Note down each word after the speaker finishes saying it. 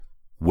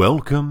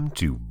Welcome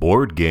to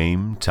Board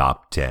Game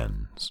Top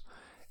Tens,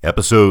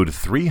 episode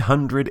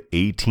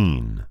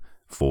 318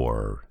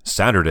 for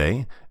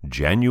Saturday,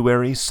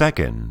 January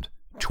 2nd,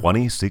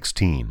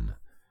 2016.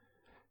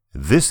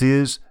 This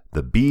is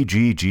the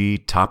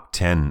BGG Top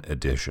 10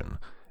 edition,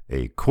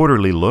 a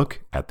quarterly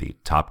look at the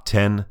top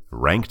 10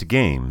 ranked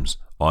games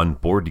on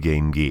Board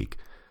Game Geek.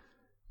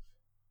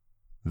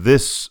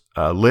 This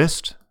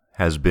list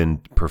has been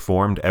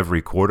performed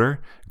every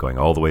quarter, going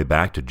all the way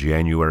back to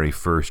January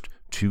 1st,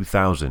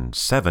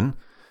 2007,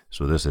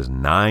 so this is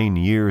 9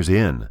 years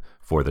in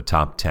for the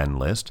top 10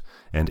 list.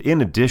 And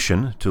in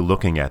addition to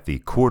looking at the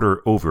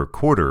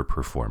quarter-over-quarter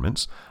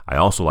performance, I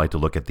also like to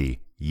look at the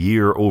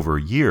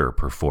year-over-year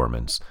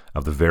performance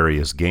of the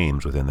various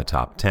games within the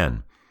top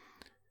 10.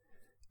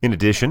 In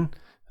addition,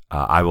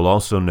 I will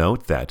also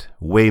note that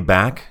way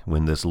back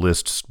when this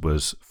list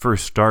was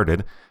first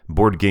started,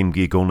 Board Game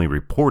Geek only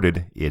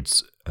reported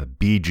its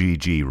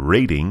BGG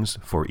ratings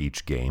for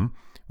each game,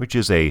 which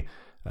is a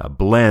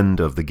blend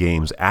of the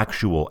game's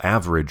actual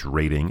average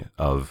rating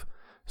of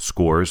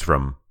scores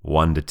from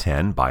 1 to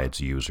 10 by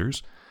its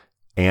users,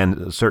 and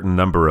a certain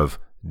number of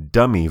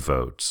dummy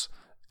votes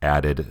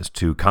added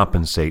to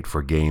compensate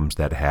for games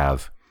that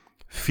have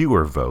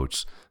fewer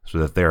votes so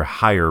that their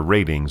higher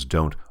ratings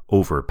don't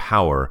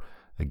overpower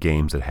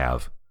games that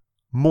have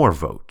more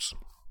votes.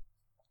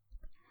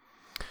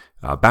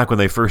 Back when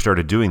they first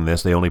started doing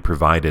this, they only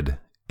provided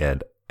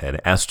an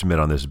estimate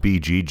on this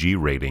BGG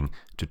rating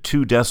to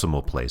 2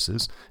 decimal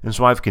places, and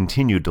so I've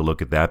continued to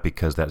look at that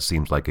because that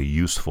seems like a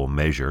useful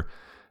measure.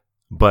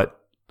 But,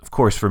 of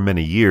course, for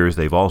many years,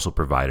 they've also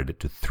provided it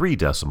to 3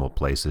 decimal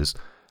places.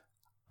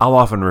 I'll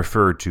often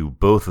refer to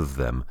both of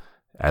them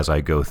as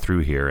I go through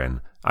here,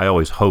 and I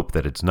always hope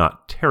that it's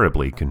not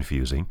terribly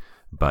confusing,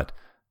 but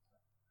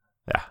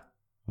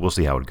we'll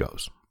see how it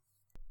goes.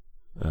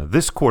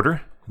 This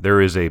quarter, there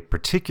is a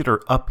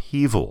particular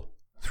upheaval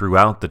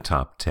throughout the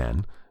top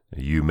 10.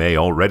 You may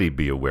already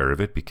be aware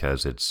of it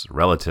because it's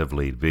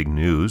relatively big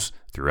news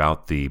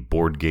throughout the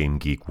Board Game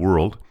Geek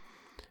world,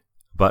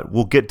 but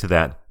we'll get to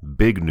that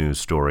big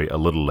news story a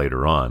little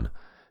later on.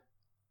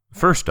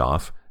 First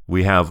off,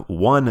 we have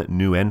one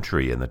new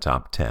entry in the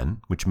top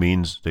 10, which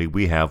means that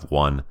we have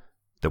one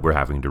that we're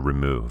having to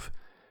remove.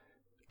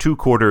 2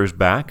 quarters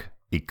back,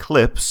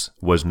 Eclipse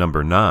was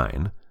number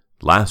 9.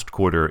 Last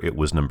quarter, it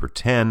was number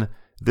 10.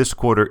 This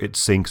quarter, it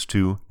sinks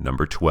to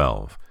number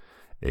 12.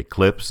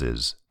 Eclipse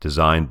is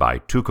designed by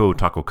Tuco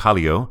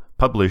Taccocalio,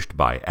 published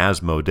by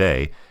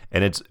Asmodee,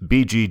 and its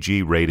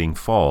BGG rating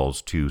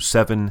falls to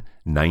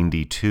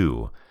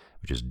 792,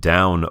 which is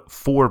down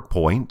 4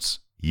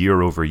 points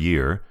year over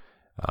year,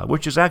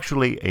 which is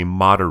actually a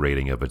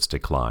moderating of its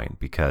decline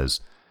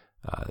because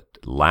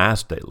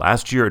last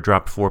year it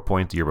dropped 4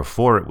 points, the year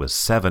before it was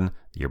 7,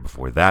 the year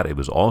before that it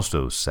was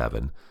also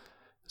 7,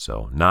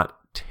 so not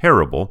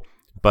terrible,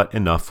 but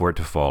enough for it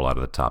to fall out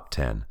of the top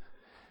 10.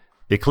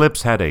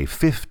 Eclipse had a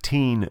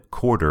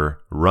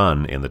 15-quarter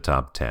run in the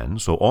top 10,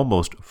 so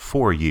almost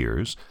 4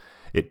 years.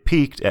 It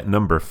peaked at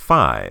number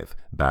 5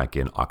 back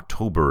in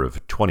October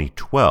of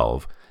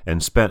 2012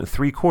 and spent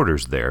 3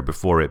 quarters there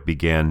before it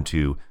began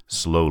to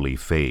slowly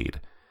fade.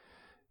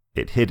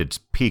 It hit its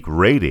peak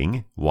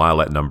rating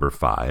while at number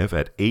 5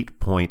 at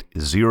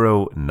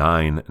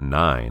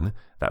 8.099.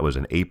 That was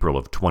in April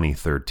of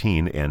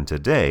 2013, and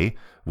today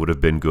would have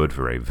been good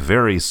for a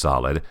very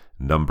solid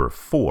number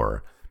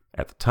 4.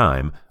 At the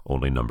time,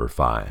 only number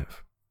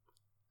 5.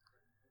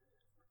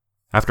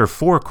 After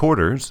 4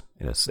 quarters,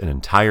 an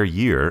entire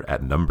year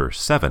at number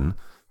 7,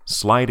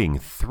 sliding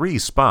 3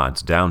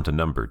 spots down to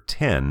number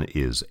 10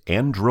 is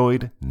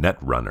Android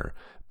Netrunner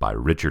by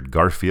Richard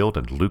Garfield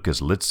and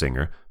Lucas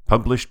Litzinger,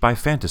 published by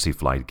Fantasy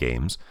Flight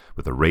Games,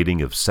 with a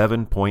rating of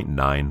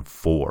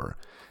 7.94.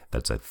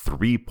 That's a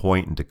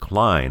 3-point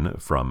decline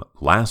from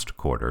last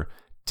quarter,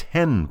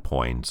 10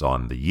 points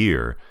on the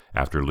year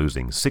after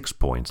losing 6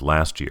 points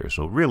last year.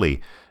 So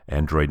really,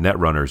 Android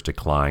Netrunner's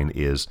decline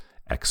is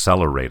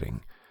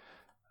accelerating.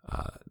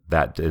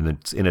 That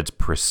in its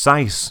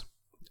precise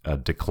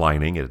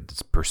declining,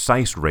 its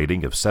precise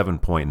rating of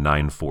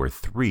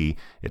 7.943,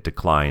 it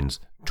declines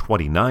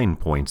 29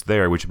 points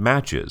there, which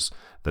matches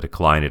the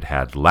decline it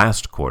had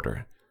last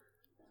quarter.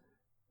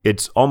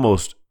 It's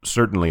almost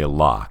certainly a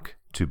lock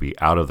to be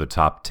out of the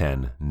top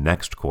 10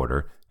 next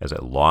quarter, as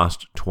it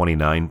lost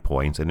 29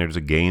 points, and there's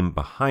a game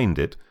behind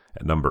it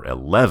at number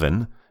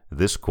 11.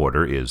 This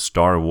quarter is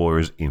Star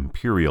Wars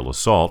Imperial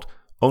Assault,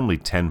 only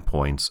 10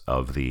 points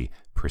of the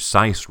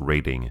precise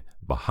rating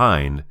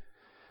behind.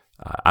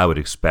 I would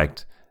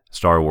expect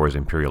Star Wars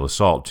Imperial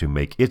Assault to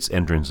make its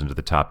entrance into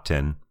the top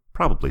 10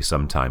 probably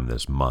sometime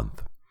this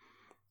month.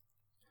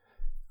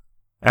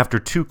 After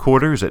 2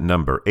 quarters at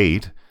number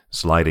 8,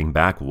 sliding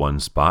back 1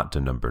 spot to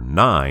number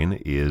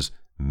 9 is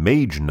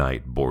Mage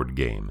Knight board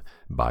game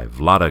by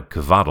Vlaada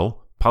Chvátil,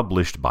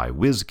 published by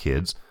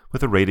WizKids,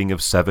 with a rating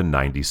of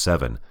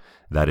 797.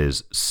 That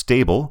is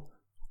stable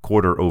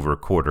quarter over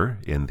quarter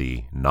in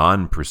the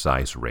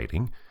non-precise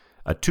rating,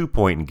 a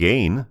 2-point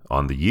gain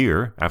on the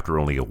year after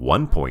only a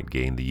 1-point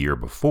gain the year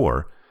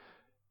before.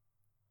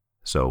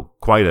 So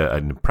quite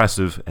an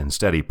impressive and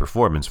steady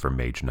performance for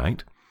Mage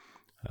Knight.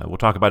 We'll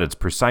talk about its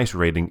precise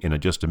rating in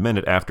just a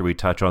minute after we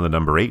touch on the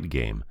number 8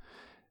 game.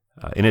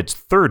 In its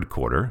third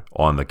quarter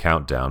on the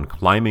countdown,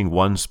 climbing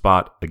one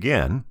spot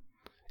again,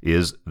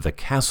 is The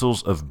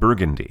Castles of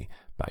Burgundy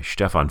by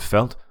Stefan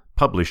Feld,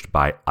 published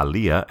by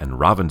Alia and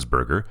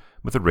Ravensburger,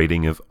 with a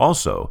rating of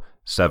also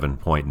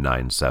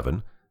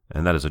 7.97,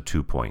 and that is a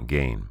 2-point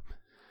gain.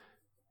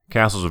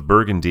 Castles of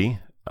Burgundy,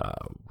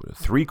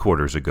 3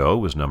 quarters ago,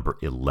 was number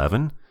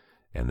 11,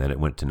 and then it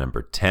went to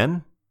number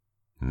 10,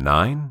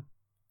 9,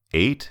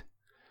 8.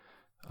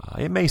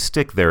 It may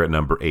stick there at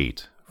number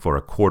 8 for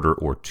a quarter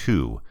or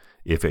two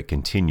if it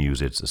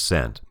continues its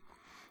ascent.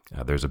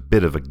 There's a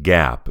bit of a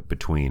gap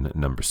between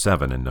number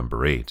 7 and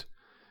number 8.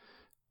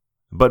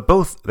 But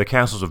both The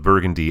Castles of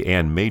Burgundy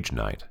and Mage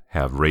Knight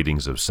have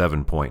ratings of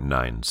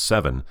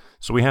 7.97,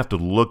 so we have to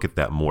look at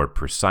that more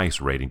precise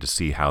rating to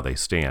see how they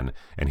stand.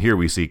 And here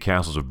we see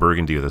Castles of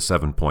Burgundy with a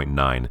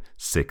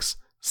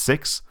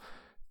 7.966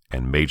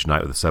 and Mage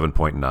Knight with a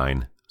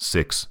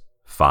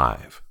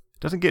 7.965.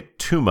 Doesn't get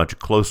too much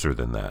closer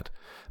than that,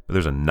 but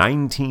there's a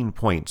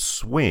 19-point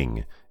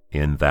swing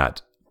in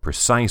that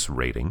precise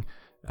rating.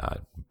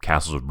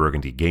 Castles of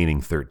Burgundy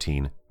gaining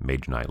 13,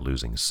 Mage Knight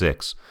losing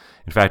 6.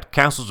 In fact,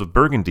 Castles of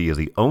Burgundy is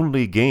the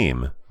only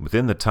game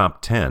within the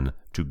top 10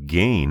 to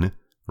gain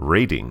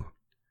rating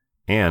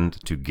and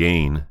to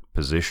gain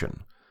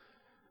position.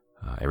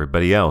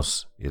 Everybody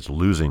else is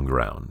losing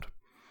ground.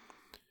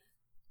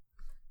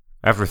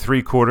 After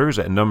 3 quarters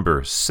at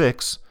number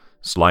 6,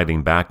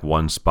 sliding back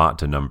one spot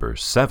to number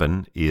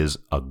 7 is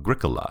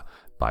Agricola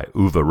by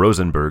Uwe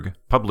Rosenberg,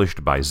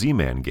 published by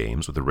Z-Man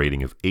Games with a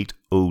rating of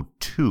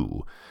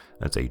 802.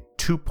 That's a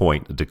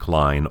 2-point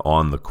decline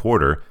on the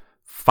quarter,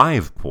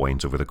 5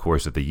 points over the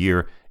course of the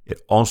year.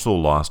 It also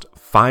lost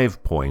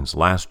 5 points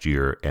last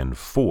year and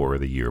 4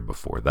 the year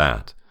before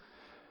that.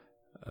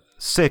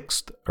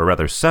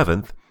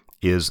 7th,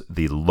 is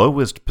the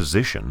lowest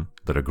position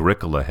that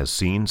Agricola has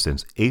seen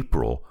since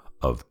April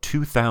of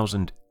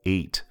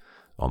 2008,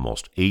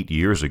 almost 8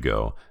 years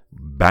ago,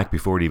 back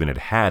before it even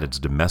had its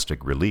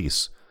domestic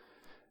release.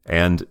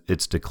 And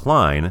its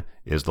decline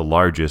is the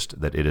largest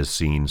that it has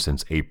seen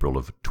since April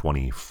of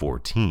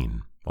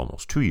 2014,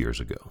 almost 2 years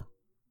ago.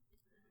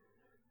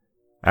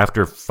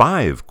 After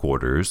 5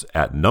 quarters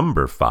at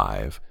number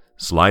 5,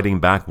 sliding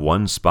back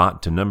one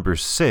spot to number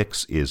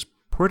 6 is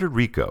Puerto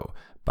Rico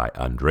by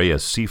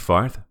Andreas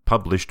Seefarth,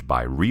 published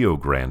by Rio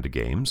Grande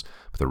Games,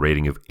 with a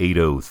rating of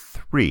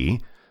 803.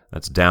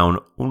 That's down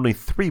only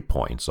 3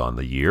 points on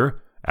the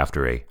year,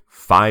 after a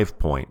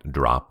 5-point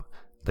drop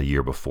the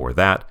year before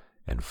that,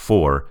 and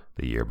 4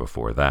 the year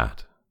before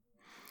that.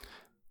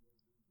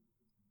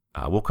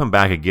 We'll come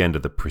back again to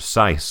the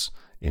precise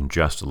in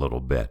just a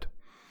little bit.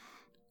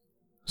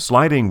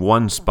 Sliding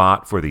one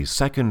spot for the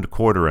second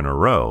quarter in a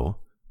row,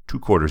 2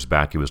 quarters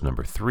back it was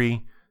number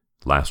 3,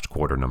 last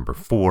quarter number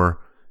 4,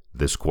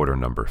 this quarter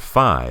number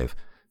 5,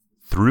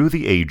 Through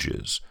the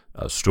Ages,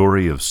 A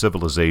Story of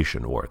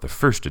Civilization, or the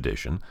first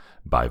edition,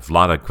 by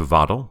Vlaada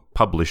Chvátil,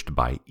 published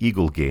by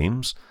Eagle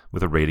Games,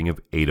 with a rating of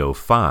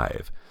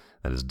 805.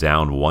 That is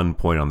down 1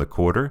 point on the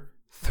quarter,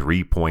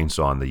 3 points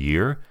on the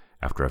year,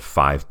 after a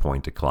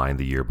 5-point decline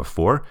the year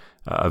before.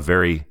 A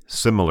very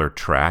similar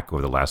track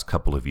over the last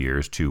couple of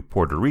years to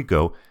Puerto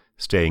Rico,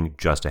 staying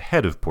just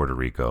ahead of Puerto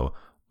Rico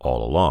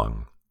all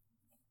along.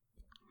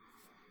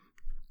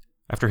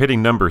 After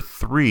hitting number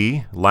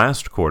 3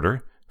 last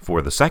quarter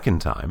for the second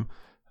time,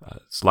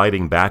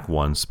 sliding back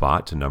one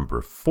spot to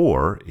number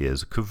 4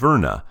 is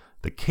Caverna,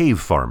 The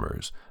Cave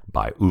Farmers,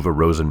 by Uwe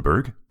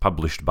Rosenberg,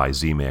 published by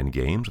Z-Man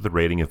Games, with a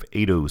rating of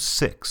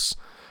 806,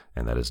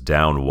 and that is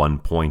down 1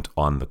 point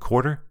on the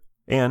quarter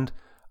and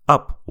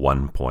up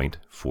 1 point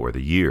for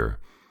the year.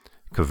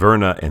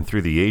 Caverna and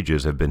Through the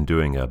Ages have been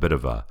doing a bit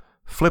of a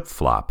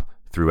flip-flop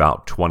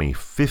throughout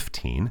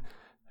 2015.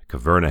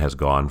 Caverna has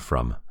gone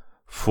from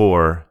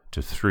 4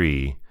 to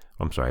 3.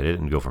 I'm sorry, it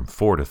didn't go from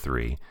 4 to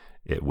 3.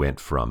 It went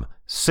from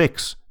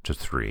 6 to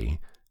 3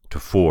 to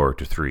 4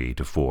 to 3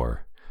 to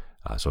 4.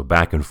 So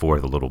back and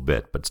forth a little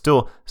bit, but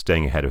still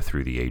staying ahead of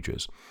Through the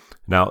Ages.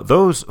 Now,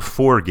 those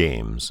 4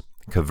 games,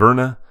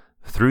 Caverna,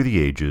 Through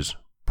the Ages,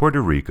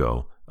 Puerto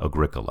Rico,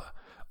 Agricola,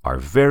 are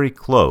very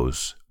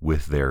close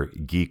with their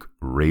geek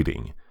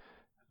rating.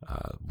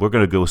 We're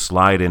going to go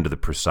slide into the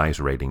precise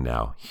rating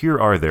now. Here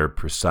are their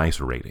precise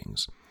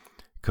ratings.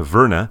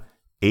 Caverna,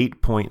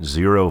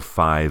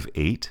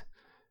 8.058.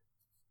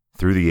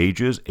 Through the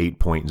Ages,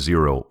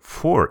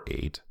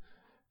 8.048.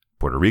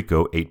 Puerto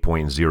Rico,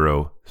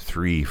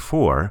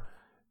 8.034.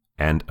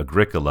 And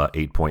Agricola,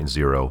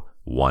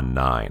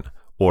 8.019.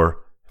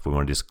 Or, if we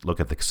want to just look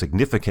at the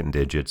significant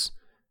digits,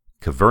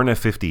 Caverna,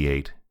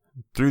 58.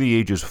 Through the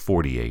Ages,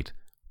 48.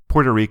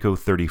 Puerto Rico,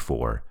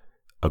 34.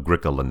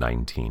 Agricola,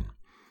 19.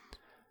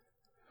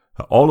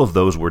 All of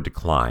those were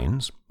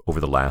declines over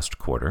the last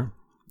quarter.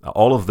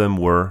 All of them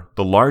were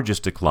the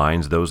largest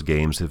declines those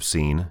games have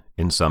seen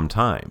in some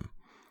time.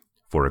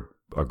 For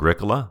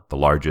Agricola, the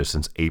largest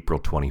since April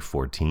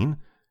 2014.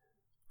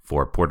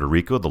 For Puerto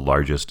Rico, the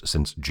largest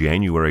since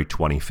January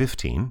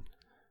 2015.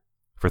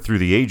 For Through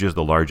the Ages,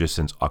 the largest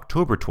since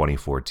October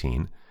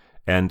 2014.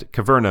 And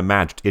Caverna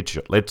matched its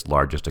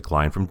largest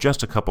decline from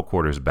just a couple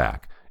quarters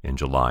back in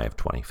July of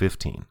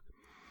 2015.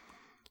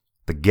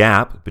 The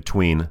gap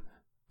between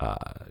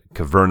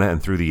Caverna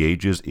and Through the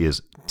Ages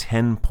is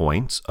 10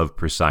 points of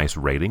precise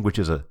rating, which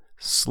is a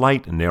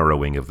slight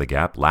narrowing of the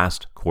gap.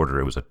 Last quarter,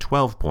 it was a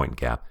 12-point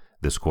gap.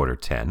 This quarter,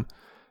 10.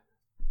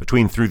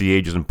 Between Through the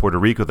Ages and Puerto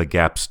Rico, the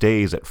gap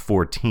stays at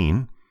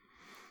 14.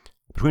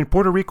 Between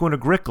Puerto Rico and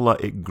Agricola,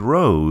 it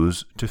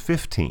grows to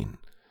 15.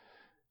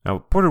 Now,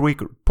 Puerto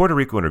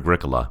Rico and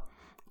Agricola,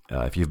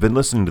 if you've been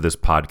listening to this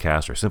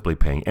podcast or simply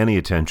paying any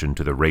attention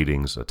to the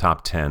ratings, the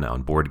top 10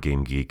 on Board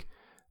Game Geek,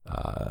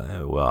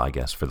 I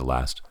guess for the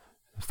last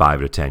 5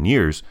 to 10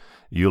 years,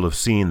 you'll have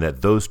seen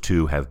that those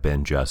two have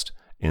been just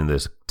in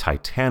this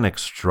titanic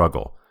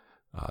struggle,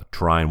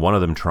 one of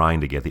them trying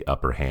to get the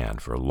upper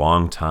hand. For a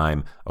long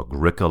time,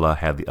 Agricola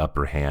had the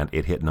upper hand.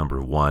 It hit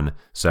number 1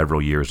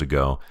 several years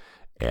ago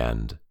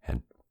and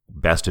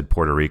bested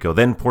Puerto Rico.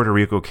 Then Puerto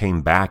Rico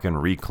came back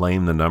and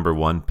reclaimed the number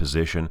 1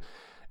 position.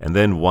 And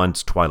then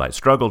once Twilight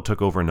Struggle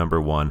took over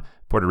number 1,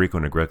 Puerto Rico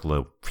and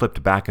Agricola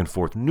flipped back and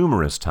forth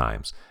numerous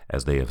times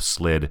as they have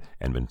slid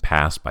and been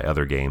passed by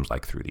other games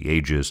like Through the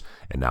Ages,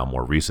 and now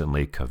more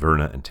recently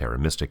Caverna and Terra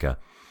Mystica,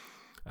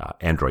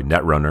 Android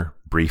Netrunner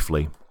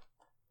briefly.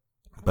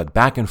 But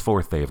back and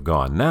forth they have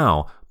gone.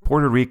 Now,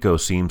 Puerto Rico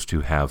seems to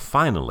have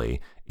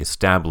finally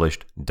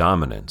established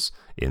dominance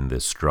in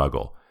this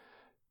struggle.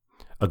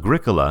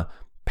 Agricola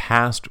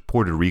passed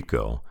Puerto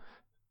Rico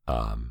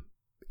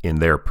in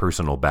their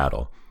personal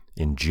battle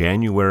in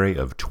January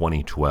of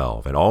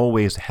 2012 and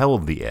always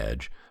held the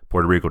edge,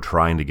 Puerto Rico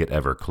trying to get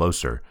ever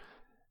closer,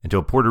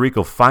 until Puerto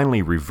Rico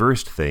finally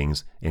reversed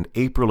things in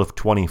April of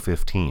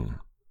 2015,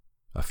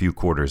 a few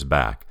quarters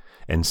back.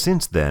 And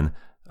since then,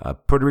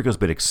 Puerto Rico's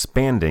been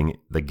expanding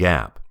the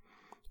gap.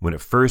 When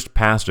it first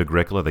passed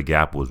Agricola, the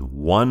gap was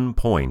 1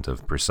 point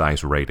of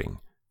precise rating,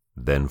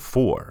 then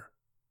 4,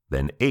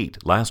 then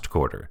 8 last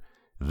quarter.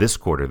 This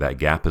quarter, that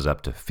gap is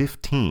up to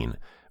 15,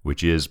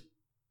 which is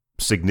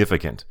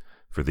significant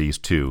for these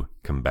two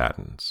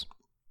combatants.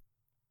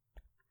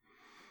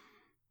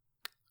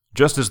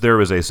 Just as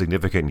there is a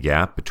significant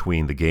gap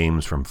between the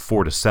games from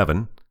 4 to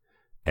 7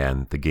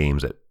 and the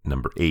games at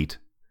number 8,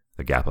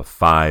 the gap of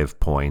 5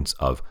 points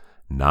of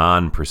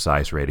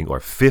non-precise rating, or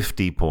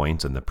 50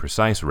 points in the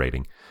precise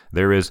rating,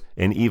 there is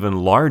an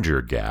even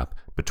larger gap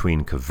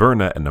between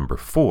Caverna at number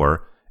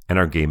 4 and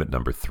our game at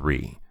number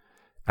 3.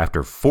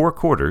 After 4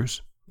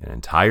 quarters, an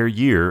entire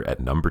year at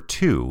number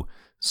 2,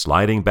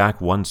 sliding back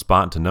 1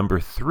 spot to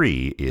number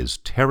 3 is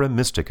Terra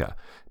Mystica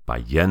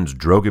by Jens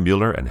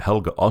Drogemuller and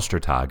Helge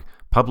Ostertag,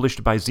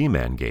 published by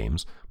Z-Man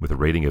Games, with a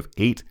rating of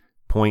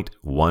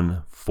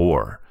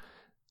 8.14.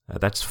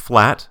 That's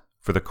flat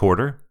for the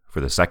quarter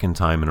for the second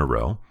time in a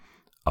row,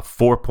 a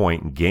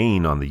 4-point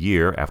gain on the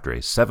year after a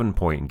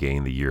 7-point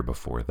gain the year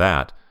before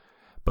that.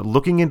 But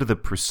looking into the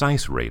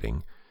precise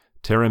rating,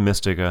 Terra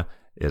Mystica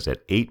is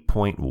at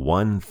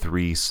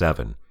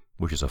 8.137,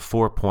 which is a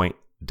 4-point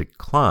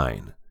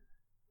decline.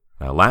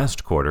 Now,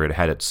 last quarter, it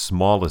had its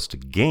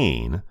smallest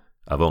gain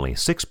of only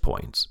 6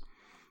 points,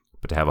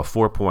 but to have a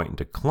 4-point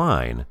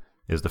decline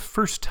is the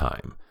first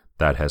time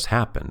that has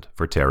happened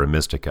for Terra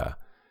Mystica.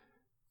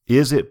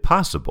 Is it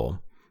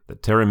possible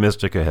that Terra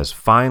Mystica has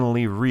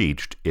finally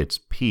reached its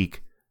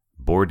peak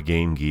Board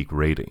Game Geek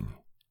rating?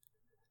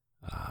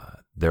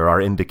 There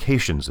are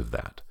indications of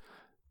that,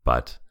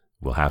 but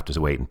we'll have to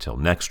wait until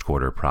next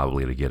quarter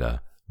probably to get a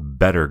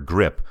better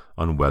grip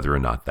on whether or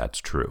not that's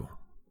true.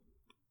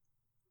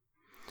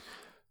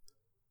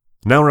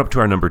 Now we're up to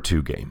our number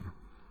 2 game.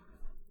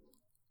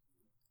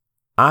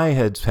 I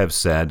have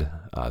said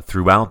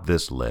throughout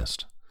this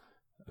list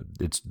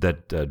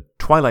that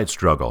Twilight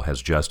Struggle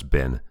has just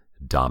been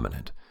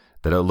dominant,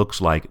 that it looks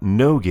like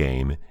no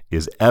game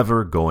is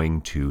ever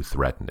going to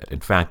threaten it. In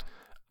fact,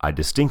 I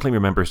distinctly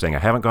remember saying, I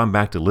haven't gone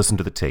back to listen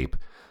to the tape,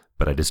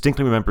 but I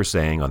distinctly remember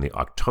saying on the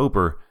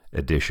October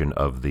edition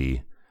of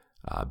the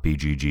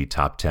BGG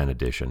Top 10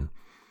 edition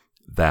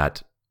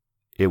that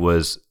it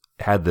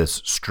had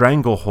this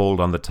stranglehold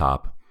on the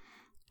top.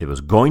 It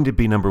was going to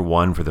be number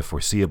 1 for the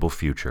foreseeable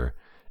future,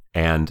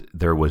 and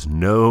there was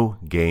no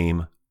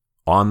game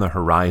on the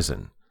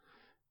horizon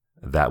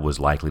that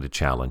was likely to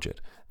challenge it.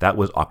 That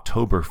was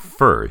October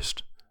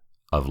 1st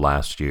of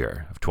last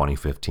year, of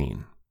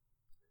 2015.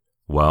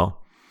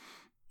 Well,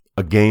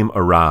 a game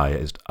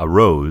arrived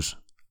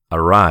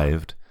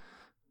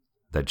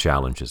that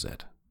challenges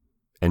it,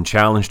 and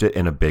challenged it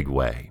in a big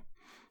way.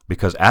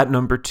 Because at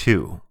number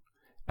 2,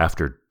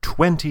 after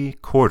 20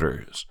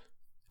 quarters,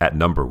 at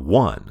number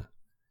 1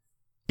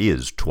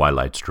 is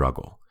Twilight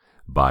Struggle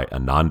by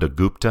Ananda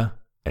Gupta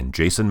and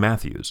Jason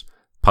Matthews,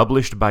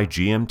 published by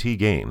GMT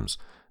Games,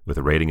 with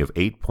a rating of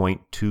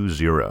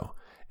 8.20,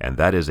 and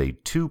that is a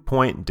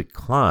 2-point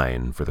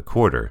decline for the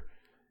quarter,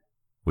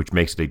 which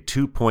makes it a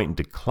 2-point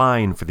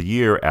decline for the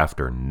year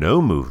after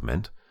no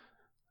movement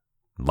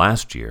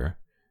last year,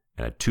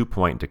 and a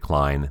 2-point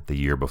decline the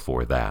year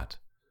before that.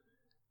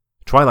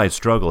 Twilight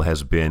Struggle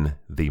has been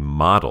the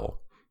model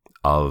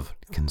of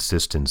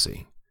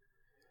consistency.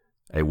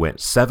 It went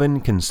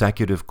 7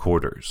 consecutive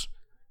quarters,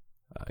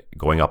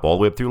 going up all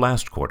the way up through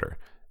last quarter,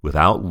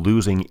 without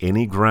losing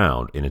any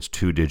ground in its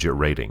 2-digit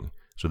rating.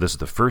 So this is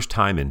the first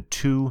time in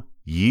 2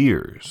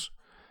 years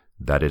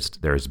that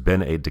there's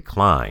been a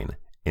decline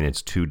in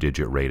its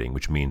 2-digit rating,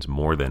 which means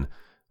more than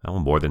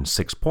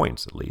 6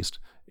 points at least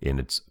in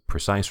its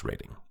precise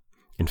rating.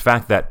 In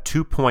fact, that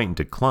 2-point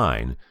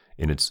decline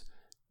in its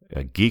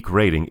geek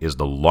rating is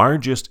the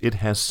largest it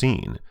has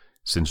seen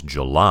since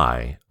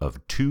July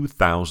of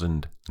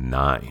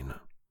 2009.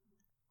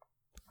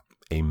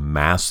 A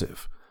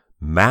massive,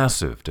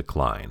 massive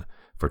decline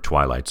for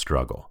Twilight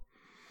Struggle.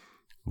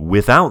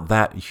 Without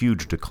that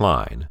huge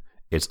decline,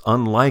 it's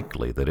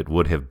unlikely that it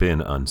would have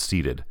been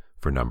unseated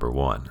for number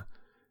 1.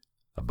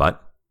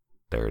 But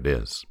there it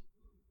is.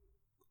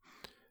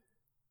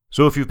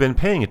 So if you've been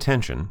paying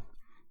attention,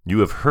 you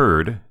have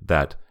heard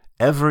that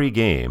every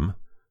game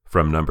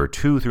from number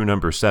 2 through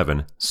number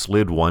 7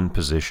 slid 1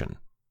 position.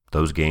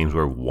 Those games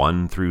were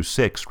 1 through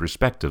 6,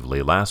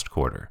 respectively, last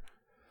quarter.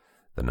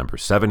 The number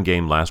 7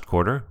 game last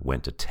quarter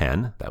went to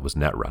 10. That was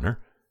Netrunner.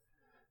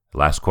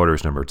 Last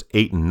quarter's numbers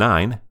 8 and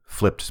 9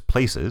 flipped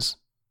places,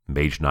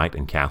 Mage Knight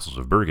and Castles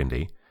of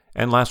Burgundy.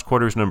 And last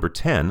quarter's number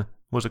 10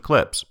 was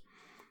Eclipse.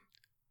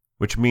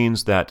 Which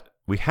means that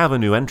we have a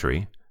new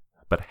entry,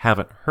 but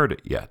haven't heard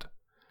it yet.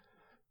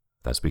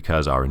 That's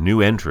because our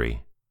new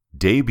entry,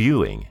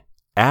 debuting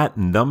at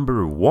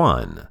number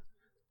 1,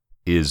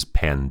 is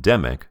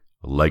Pandemic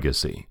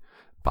Legacy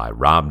by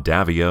Rob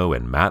Daviau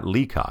and Matt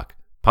Leacock,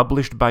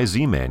 published by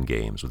Z-Man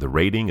Games with a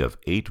rating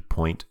of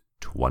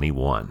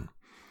 8.21,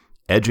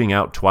 edging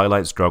out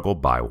Twilight Struggle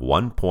by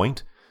 1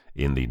 point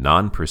in the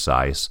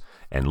non-precise,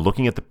 and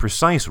looking at the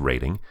precise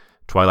rating,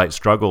 Twilight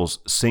Struggles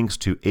sinks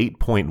to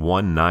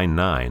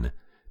 8.199,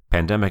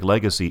 Pandemic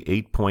Legacy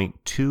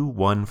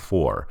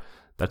 8.214.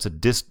 That's a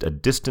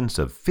distance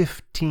of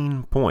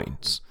 15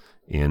 points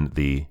in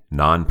the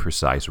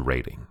non-precise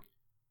rating.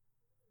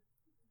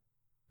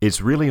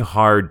 It's really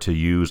hard to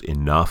use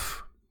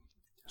enough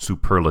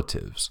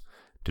superlatives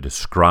to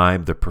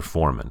describe the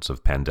performance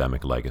of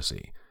Pandemic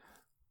Legacy,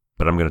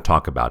 but I'm going to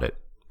talk about it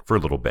for a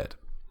little bit.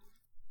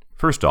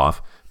 First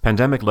off,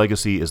 Pandemic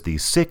Legacy is the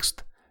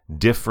 6th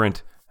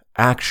different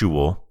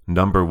actual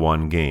number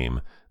 1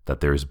 game that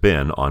there's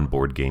been on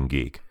Board Game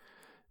Geek.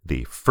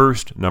 The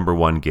first number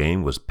 1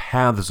 game was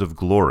Paths of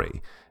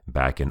Glory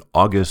back in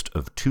August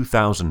of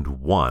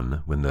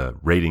 2001 when the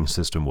rating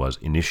system was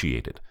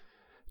initiated.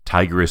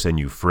 Tigris and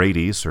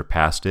Euphrates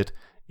surpassed it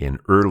in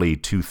early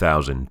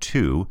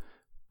 2002.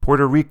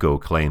 Puerto Rico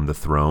claimed the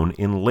throne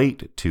in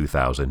late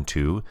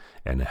 2002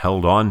 and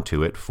held on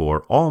to it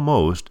for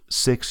almost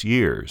 6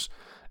 years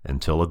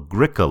until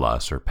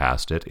Agricola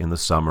surpassed it in the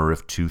summer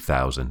of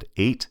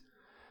 2008.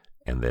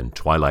 And then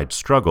Twilight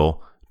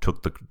Struggle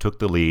took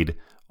the lead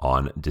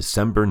on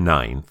December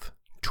 9th,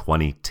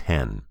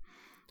 2010.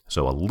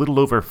 So a little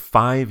over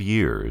 5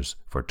 years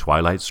for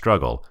Twilight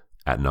Struggle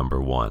at number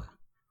 1.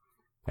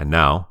 And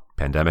now,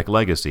 Pandemic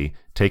Legacy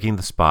taking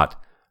the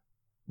spot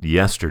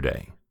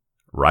yesterday,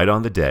 right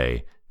on the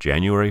day,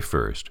 January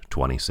 1st,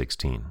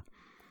 2016.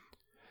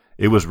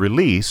 It was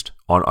released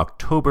on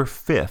October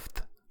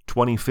 5th,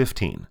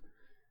 2015,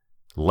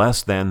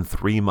 less than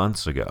 3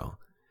 months ago.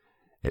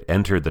 It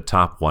entered the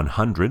top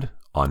 100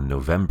 on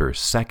November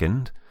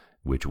 2nd,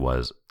 which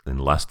was in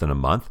less than a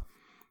month.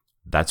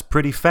 That's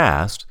pretty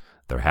fast.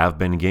 There have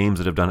been games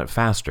that have done it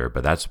faster,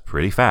 but that's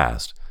pretty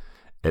fast.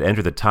 It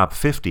entered the top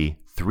 50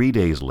 3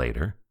 days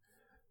later.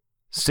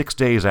 6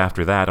 days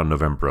after that, on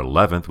November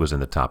 11th, was in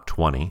the top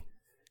 20.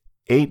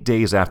 8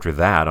 days after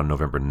that, on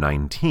November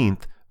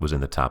 19th, was in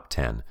the top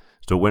 10.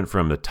 So it went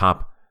from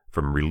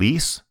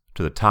release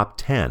to the top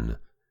 10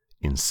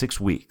 in 6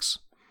 weeks.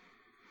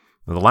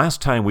 Now, the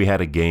last time we had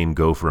a game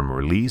go from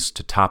release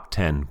to top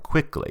 10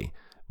 quickly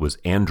was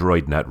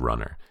Android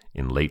Netrunner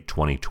in late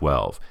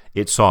 2012.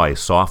 It saw a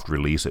soft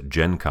release at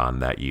Gen Con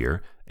that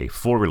year, a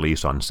full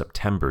release on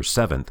September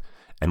 7th,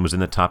 and was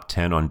in the top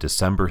 10 on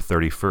December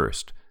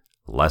 31st,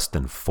 less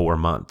than 4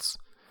 months.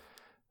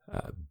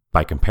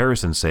 By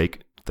comparison's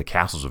sake, the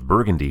Castles of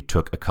Burgundy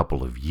took a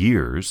couple of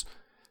years.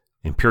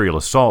 Imperial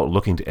Assault,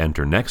 looking to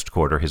enter next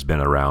quarter, has been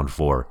around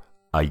for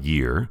a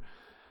year,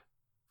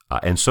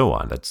 and so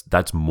on.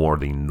 That's more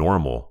the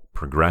normal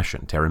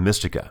progression. Terra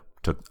Mystica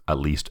took at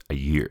least a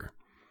year.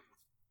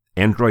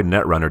 Android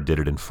Netrunner did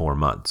it in 4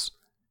 months.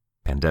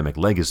 Pandemic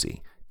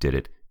Legacy did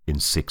it in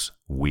 6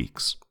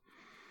 weeks.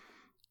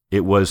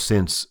 It was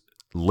since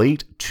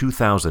late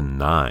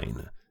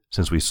 2009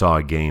 since we saw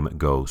a game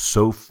go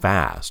so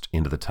fast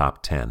into the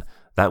top 10.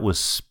 That was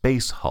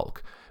Space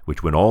Hulk,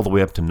 which went all the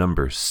way up to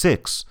number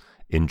 6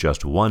 in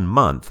just 1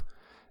 month.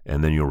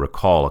 And then you'll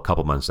recall a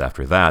couple months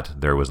after that,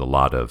 there was a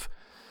lot of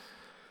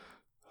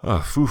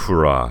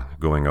foofara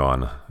going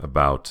on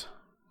about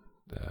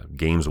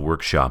Games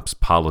Workshop's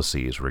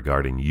policies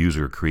regarding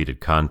user-created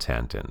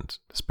content, and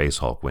Space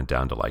Hulk went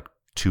down to like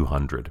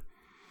 200.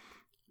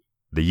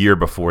 The year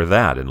before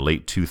that, in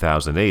late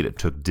 2008, it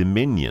took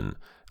Dominion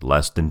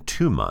less than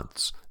 2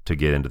 months to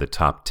get into the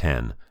top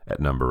 10 at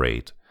number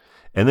 8.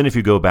 And then if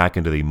you go back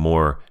into the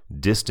more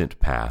distant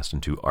past,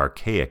 into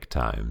archaic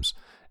times,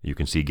 you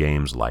can see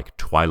games like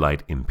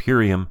Twilight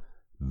Imperium,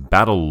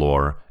 Battle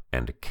Lore,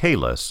 and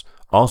Kalos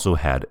also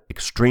had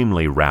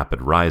extremely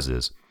rapid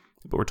rises,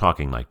 but we're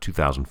talking like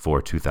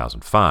 2004,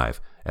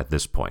 2005 at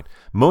this point.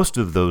 Most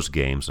of those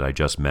games that I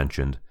just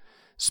mentioned,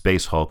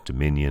 Space Hulk,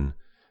 Dominion,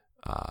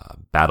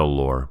 Battle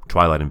Lore,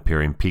 Twilight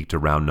Imperium, peaked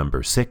around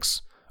number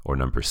 6 or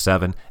number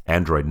 7.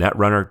 Android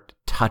Netrunner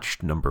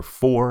touched number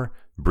 4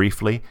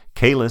 briefly.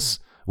 Kalos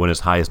went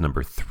as high as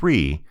number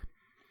 3.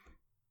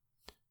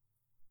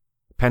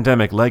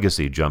 Pandemic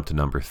Legacy jumped to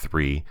number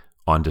 3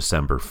 on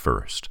December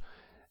 1st.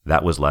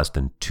 That was less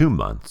than 2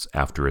 months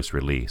after its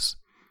release.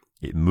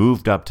 It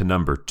moved up to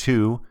number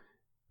 2,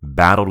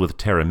 battled with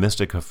Terra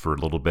Mystica for a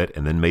little bit,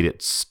 and then made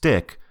it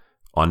stick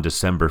on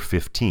December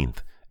 15th.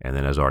 And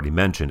then, as already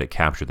mentioned, it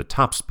captured the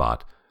top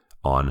spot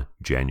on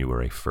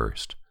January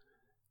 1st.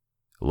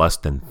 Less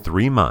than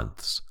 3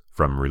 months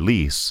from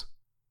release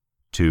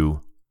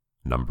to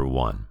number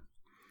 1.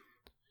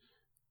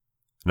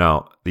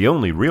 Now, the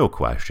only real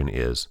question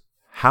is,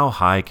 how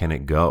high can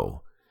it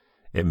go?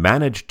 It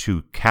managed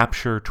to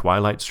capture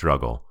Twilight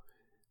Struggle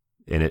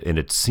in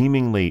its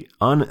seemingly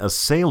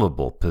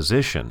unassailable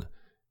position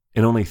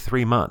in only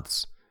 3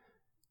 months.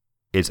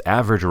 Its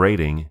average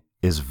rating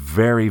is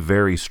very,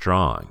 very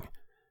strong.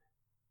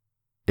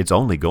 It's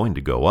only going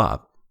to go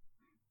up.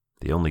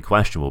 The only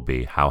question will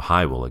be, how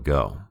high will it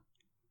go?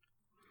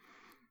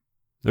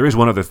 There is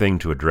one other thing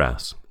to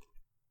address.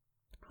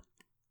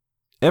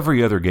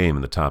 Every other game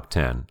in the top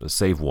 10,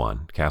 save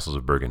one, Castles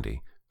of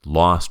Burgundy,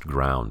 lost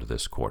ground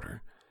this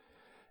quarter.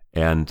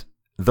 And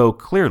though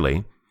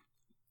clearly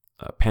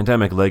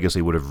Pandemic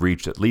Legacy would have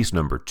reached at least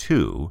number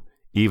 2,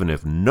 even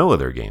if no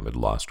other game had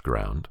lost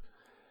ground,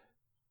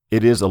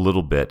 it is a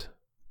little bit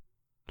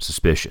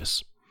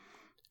suspicious.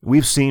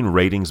 We've seen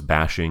ratings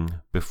bashing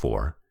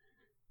before.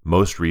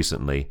 Most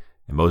recently,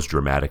 and most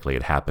dramatically,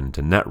 it happened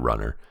to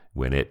Netrunner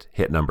when it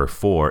hit number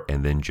 4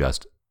 and then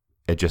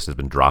it just has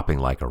been dropping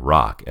like a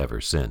rock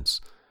ever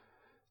since.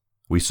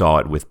 We saw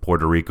it with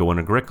Puerto Rico and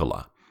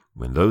Agricola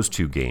when those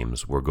two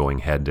games were going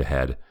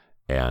head-to-head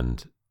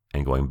and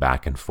going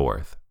back and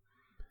forth.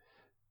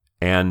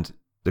 And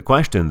the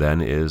question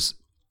then is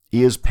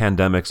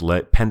Pandemic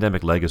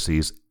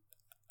Legacy's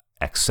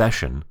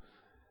accession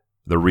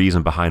the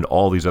reason behind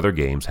all these other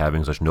games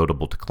having such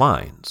notable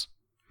declines?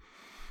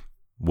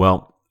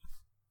 Well,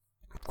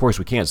 of course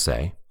we can't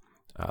say.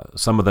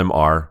 Some of them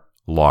are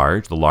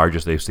large, the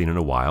largest they've seen in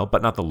a while,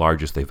 but not the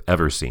largest they've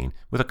ever seen,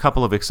 with a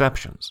couple of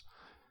exceptions.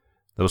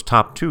 Those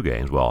top 2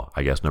 games, well,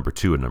 I guess number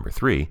 2 and number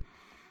 3,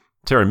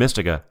 Terra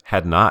Mystica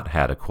had not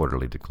had a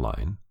quarterly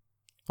decline,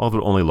 although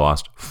it only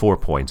lost 4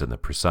 points in the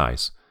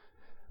precise.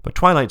 But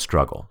Twilight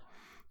Struggle,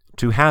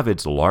 to have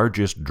its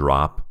largest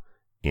drop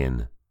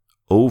in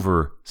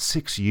over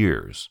 6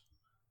 years,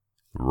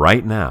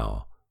 right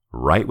now,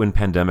 right when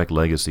Pandemic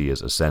Legacy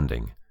is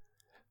ascending,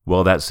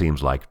 well, that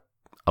seems like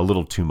a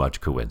little too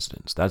much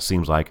coincidence. That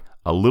seems like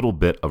a little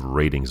bit of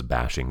ratings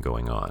bashing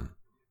going on.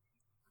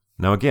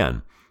 Now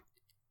again,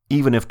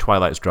 even if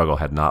Twilight Struggle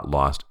had not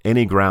lost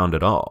any ground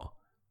at all,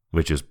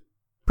 which is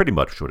pretty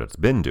much what it's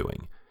been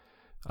doing,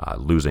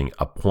 losing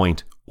a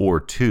point or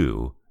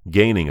 2,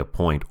 gaining a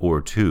point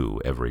or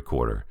 2 every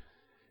quarter,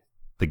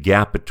 the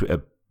gap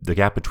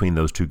between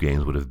those 2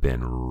 games would have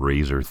been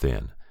razor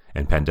thin.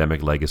 And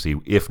Pandemic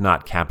Legacy, if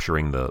not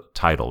capturing the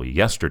title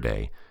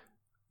yesterday,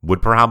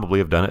 would probably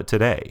have done it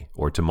today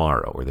or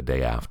tomorrow or the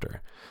day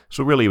after.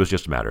 So really it was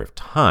just a matter of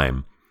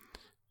time.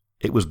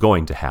 It was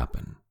going to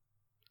happen,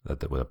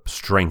 with a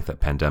strength that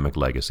Pandemic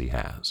Legacy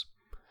has.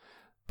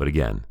 But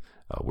again,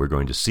 we're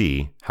going to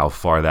see how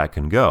far that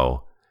can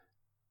go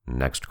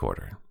next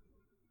quarter.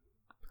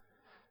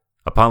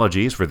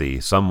 Apologies for the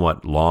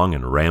somewhat long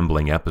and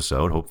rambling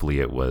episode. Hopefully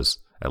it was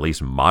at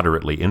least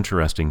moderately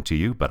interesting to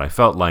you, but I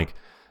felt like,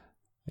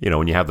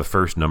 when you have the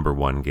first number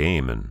 1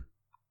 game in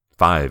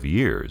 5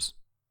 years,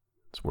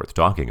 it's worth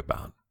talking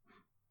about.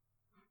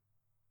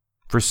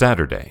 For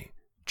Saturday,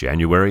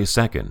 January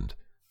 2nd,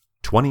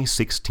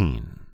 2016.